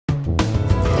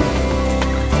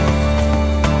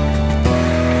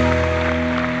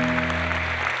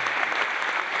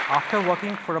After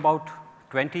working for about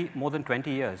more than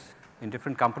 20 years in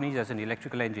different companies as an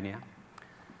electrical engineer,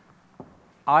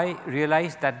 I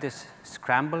realized that this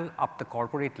scramble up the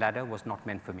corporate ladder was not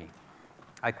meant for me.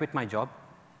 I quit my job,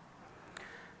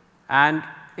 and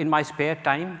in my spare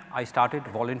time, I started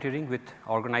volunteering with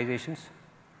organizations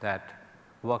that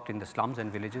worked in the slums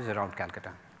and villages around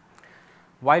Kolkata.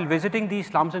 While visiting these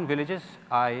slums and villages,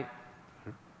 I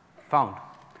found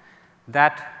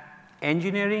that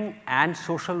engineering and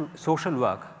social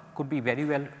work could be very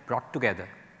well brought together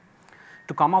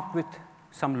to come up with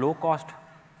some low-cost,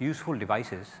 useful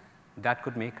devices that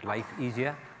could make life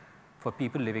easier for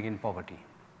people living in poverty.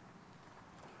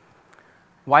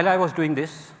 While I was doing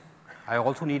this, I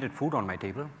also needed food on my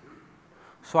table,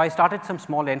 so I started some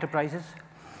small enterprises.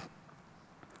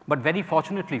 But very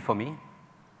fortunately for me,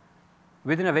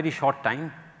 within a very short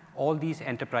time, all these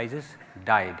enterprises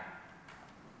died.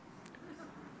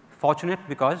 Fortunate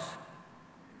because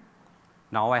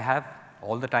now I have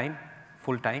all the time,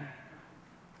 full time,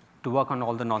 to work on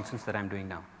all the nonsense that I'm doing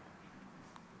now.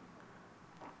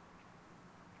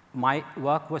 My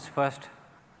work was first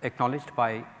acknowledged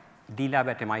by D-Lab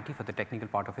at MIT for the technical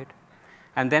part of it.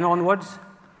 And then onwards,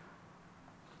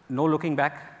 no looking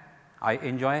back, I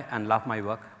enjoy and love my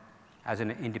work as an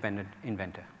independent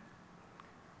inventor.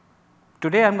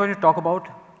 Today, I'm going to talk about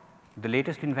the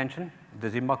latest invention, the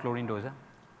Zimba chlorine doser.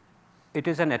 It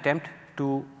is an attempt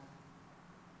to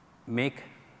make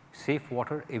safe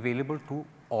water available to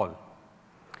all.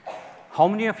 How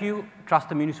many of you trust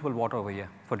the municipal water over here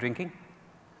for drinking?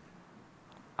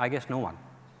 I guess no one.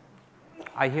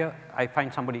 I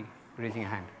find somebody raising a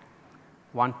hand.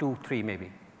 1, 2, 3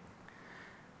 maybe.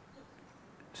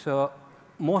 So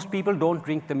most people don't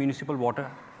drink the municipal water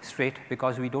straight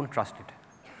because we don't trust it.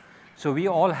 So we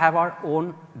all have our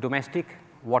own domestic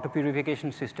water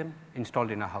purification system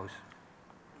installed in our house.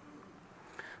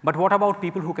 But what about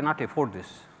people who cannot afford this?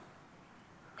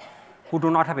 Who do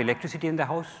not have electricity in their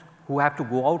house, who have to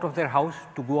go out of their house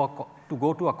to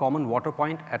go to a common water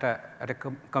point at a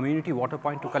community water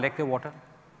point to collect their water?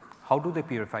 How do they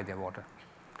purify their water?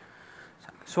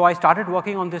 So I started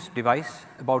working on this device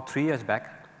about 3 years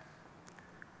back,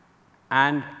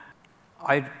 and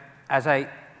as I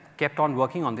kept on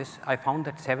working on this, I found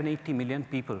that 780 million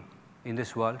people in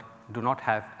this world do not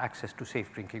have access to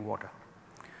safe drinking water.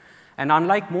 And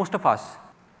unlike most of us,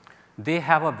 they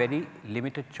have a very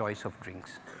limited choice of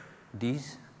drinks,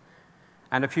 these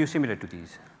and a few similar to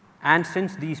these. And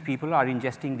since these people are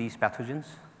ingesting these pathogens,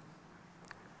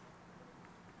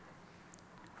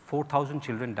 4,000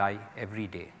 children die every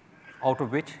day, out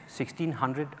of which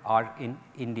 1,600 are in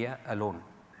India alone,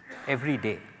 every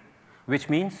day, which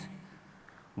means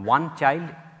one child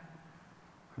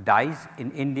dies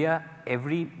in India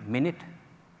every minute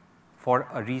for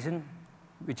a reason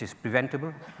which is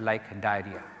preventable, like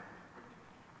diarrhea.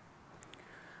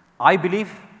 I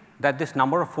believe that this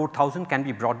number of 4,000 can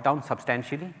be brought down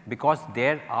substantially because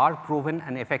there are proven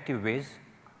and effective ways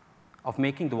of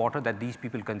making the water that these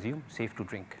people consume safe to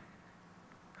drink.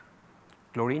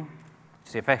 Chlorine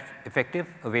is effective,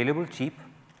 available, cheap,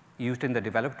 used in the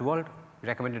developed world,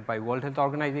 recommended by World Health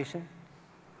Organization.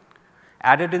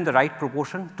 Added in the right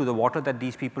proportion to the water that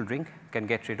these people drink can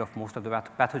get rid of most of the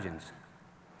pathogens.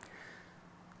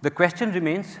 The question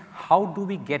remains, how do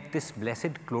we get this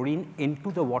blessed chlorine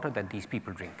into the water that these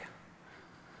people drink?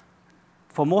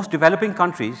 For most developing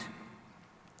countries,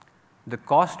 the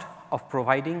cost of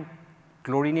providing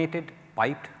chlorinated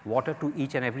piped water to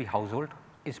each and every household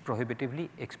is prohibitively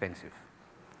expensive.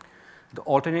 The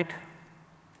alternate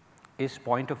is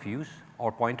point of use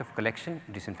or point of collection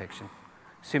disinfection,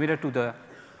 similar to the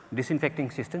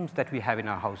disinfecting systems that we have in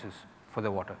our houses for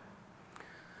the water.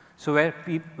 So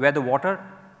where the water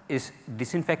is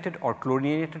disinfected or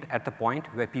chlorinated at the point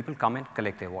where people come and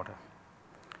collect their water.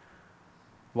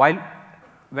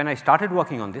 When I started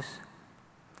working on this,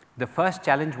 the first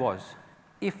challenge was,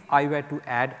 if I were to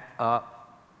add a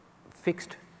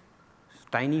fixed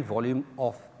tiny volume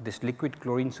of this liquid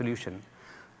chlorine solution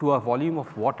to a volume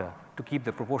of water to keep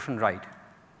the proportion right,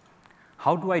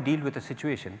 how do I deal with a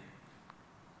situation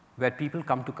where people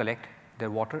come to collect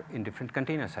their water in different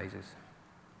container sizes?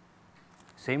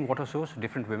 Same water source,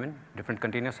 different women, different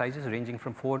container sizes ranging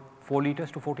from 4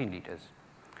 liters to 14 liters.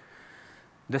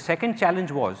 The second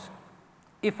challenge was,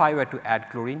 if I were to add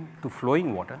chlorine to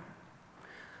flowing water,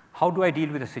 how do I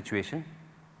deal with a situation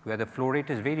where the flow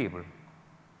rate is variable,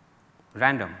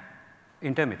 random,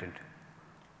 intermittent?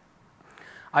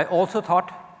 I also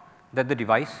thought that the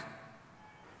device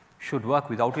should work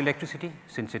without electricity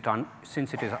since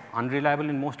it is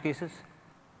unreliable in most cases.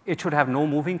 It should have no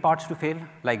moving parts to fail,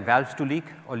 like valves to leak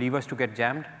or levers to get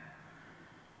jammed.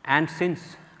 And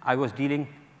since I was dealing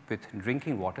with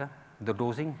drinking water, the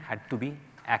dosing had to be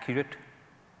accurate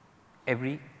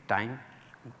every time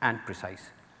and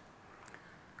precise.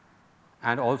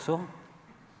 And also,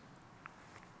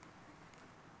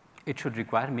 it should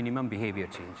require minimum behavior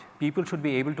change. People should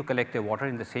be able to collect their water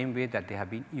in the same way that they have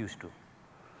been used to.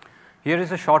 Here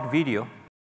is a short video.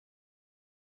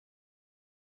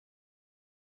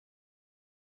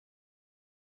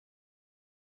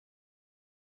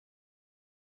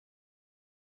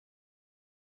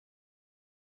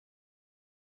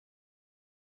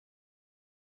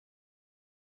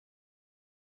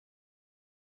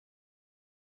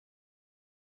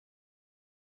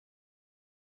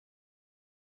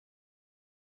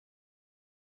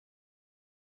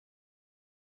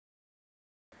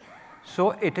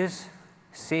 So it is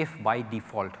safe by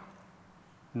default.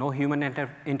 No human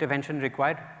intervention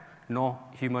required, no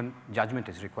human judgment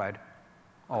is required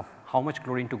of how much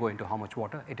chlorine to go into how much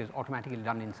water. It is automatically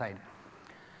done inside.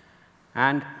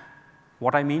 And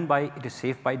what I mean by it is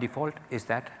safe by default is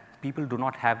that people do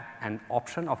not have an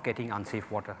option of getting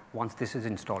unsafe water once this is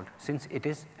installed, since it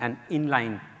is an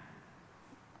inline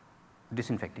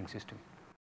disinfecting system.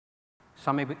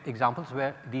 Some examples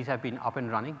where these have been up and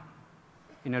running.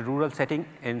 In a rural setting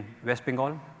in West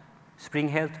Bengal, Spring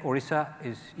Health, Orissa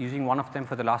is using one of them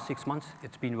for the last 6 months.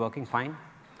 It's been working fine.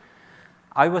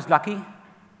 I was lucky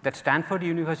that Stanford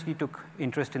University took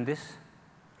interest in this.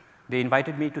 They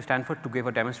invited me to Stanford to give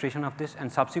a demonstration of this,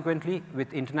 and subsequently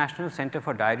with International Center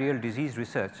for Diarrheal Disease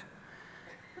Research,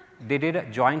 they did a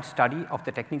joint study of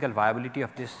the technical viability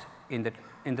of this in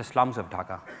the slums of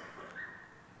Dhaka.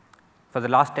 For the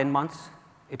last 10 months,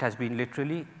 it has been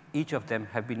literally, each of them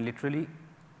have been literally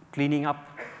cleaning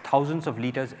up thousands of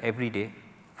liters every day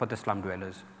for the slum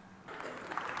dwellers.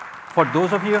 For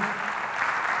those of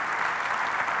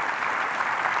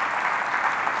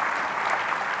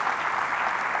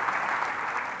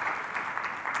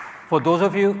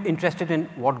you interested in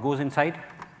what goes inside,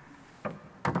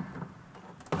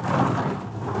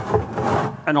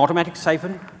 an automatic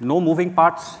siphon, no moving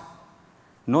parts,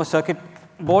 no circuit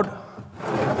board,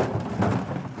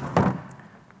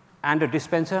 and a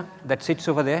dispenser that sits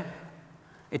over there.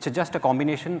 It's just a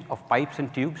combination of pipes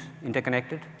and tubes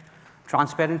interconnected,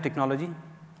 transparent technology,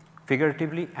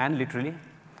 figuratively and literally,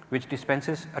 which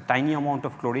dispenses a tiny amount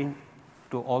of chlorine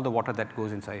to all the water that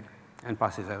goes inside and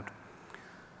passes out.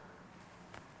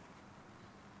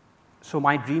 So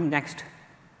my dream next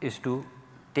is to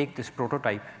take this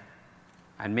prototype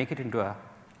and make it into a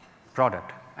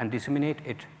product and disseminate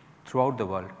it throughout the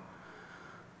world,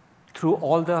 through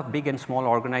all the big and small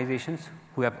organizations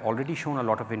who have already shown a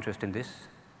lot of interest in this,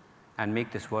 and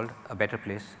make this world a better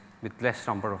place with less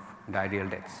number of diarrheal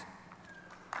deaths.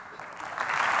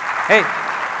 Hey,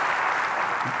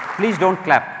 please don't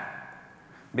clap,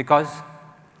 because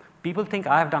people think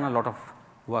I have done a lot of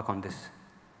work on this.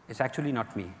 It's actually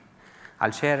not me.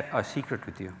 I'll share a secret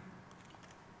with you.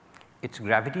 It's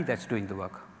gravity that's doing the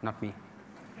work, not me.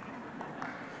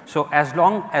 So as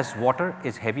long as water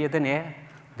is heavier than air,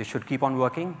 this should keep on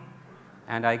working,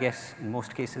 and I guess in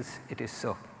most cases it is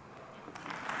so.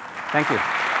 Thank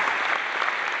you.